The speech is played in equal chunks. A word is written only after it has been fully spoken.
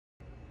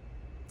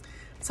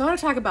So I want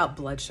to talk about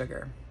blood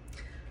sugar.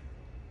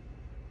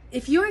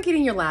 If you aren't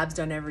getting your labs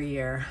done every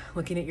year,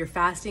 looking at your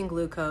fasting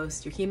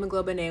glucose, your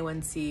hemoglobin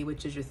A1C,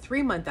 which is your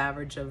 3-month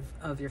average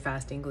of your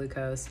fasting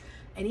glucose,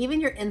 and even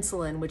your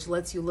insulin, which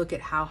lets you look at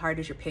how hard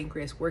is your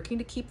pancreas working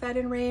to keep that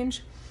in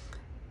range,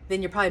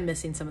 then you're probably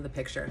missing some of the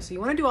picture. So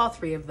you want to do all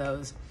 3 of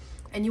those.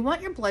 And you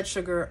want your blood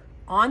sugar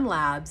on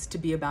labs to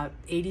be about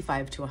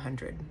 85 to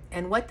 100.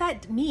 And what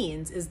that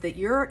means is that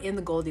you're in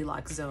the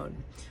Goldilocks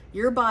zone.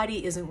 Your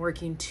body isn't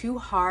working too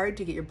hard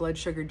to get your blood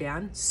sugar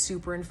down,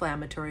 super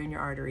inflammatory in your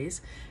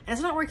arteries, and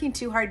it's not working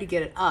too hard to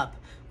get it up,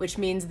 which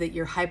means that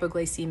you're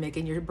hypoglycemic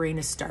and your brain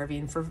is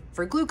starving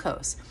for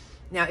glucose.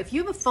 Now, if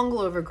you have a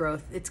fungal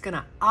overgrowth, it's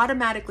gonna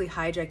automatically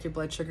hijack your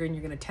blood sugar and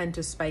you're gonna tend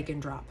to spike and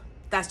drop.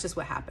 That's just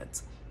what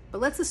happens. But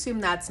let's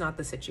assume that's not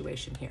the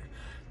situation here.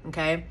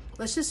 Okay,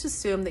 let's just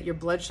assume that your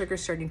blood sugar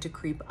is starting to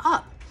creep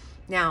up.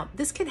 Now,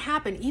 this can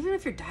happen even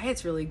if your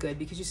diet's really good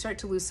because you start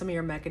to lose some of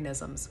your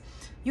mechanisms.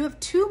 You have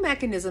 2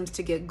 mechanisms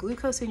to get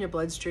glucose in your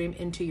bloodstream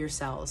into your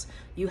cells.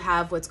 You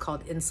have what's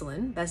called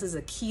insulin. This is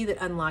a key that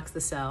unlocks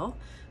the cell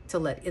to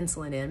let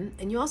insulin in.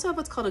 And you also have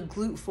what's called a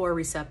GLUT4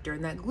 receptor.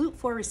 And that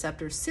GLUT4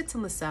 receptor sits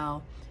on the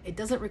cell. It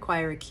doesn't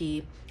require a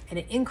key. And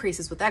it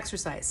increases with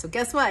exercise. So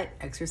guess what?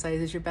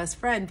 Exercise is your best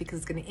friend because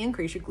it's going to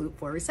increase your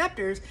GLUT4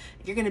 receptors.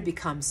 You're going to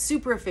become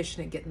super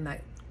efficient at getting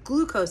that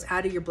glucose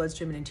out of your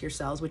bloodstream and into your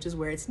cells, which is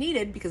where it's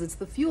needed because it's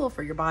the fuel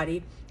for your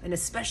body and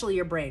especially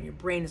your brain. Your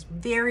brain is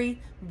very,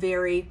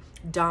 very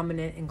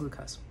dominant in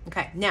glucose.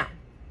 Okay, now,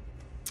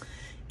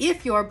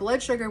 if your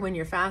blood sugar when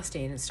you're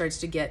fasting starts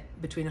to get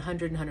between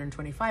 100 and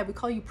 125, we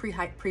call you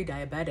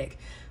pre-diabetic.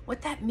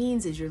 What that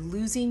means is you're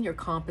losing your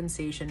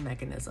compensation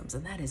mechanisms,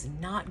 and that is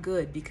not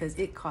good because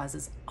it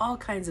causes all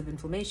kinds of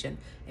inflammation,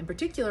 in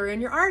particular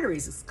in your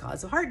arteries. It's the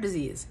cause of heart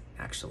disease,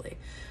 actually,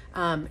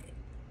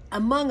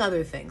 among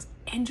other things.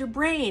 And your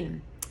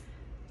brain.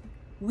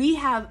 We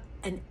have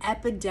an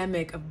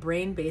epidemic of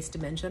brain-based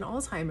dementia and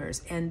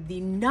Alzheimer's, and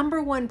the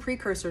 #1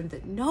 precursor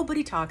that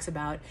nobody talks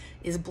about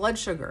is blood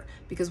sugar,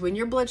 because when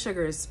your blood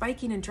sugar is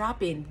spiking and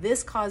dropping,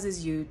 this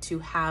causes you to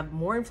have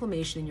more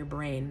inflammation in your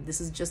brain. This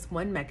is just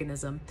one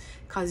mechanism.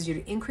 It causes you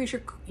to increase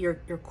your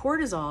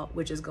cortisol,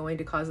 which is going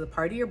to cause the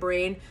part of your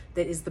brain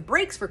that is the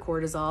brakes for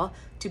cortisol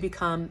to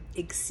become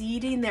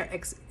exceeding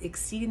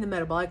the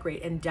metabolic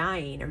rate and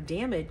dying or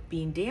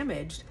being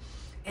damaged.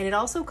 And it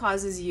also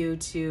causes you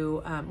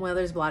to, well,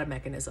 there's a lot of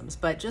mechanisms,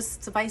 but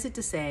just suffice it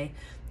to say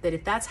that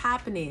if that's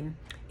happening,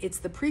 it's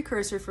the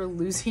precursor for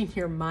losing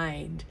your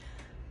mind.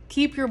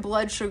 Keep your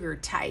blood sugar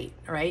tight,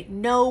 all right?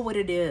 Know what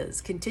it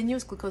is.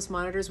 Continuous glucose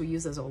monitors, we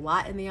use those a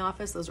lot in the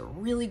office. Those are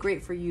really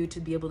great for you to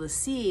be able to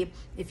see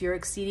if you're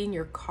exceeding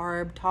your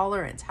carb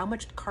tolerance. How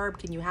much carb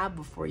can you have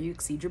before you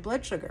exceed your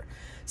blood sugar?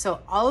 So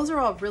all those are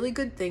all really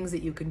good things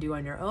that you can do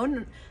on your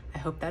own. I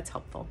hope that's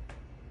helpful.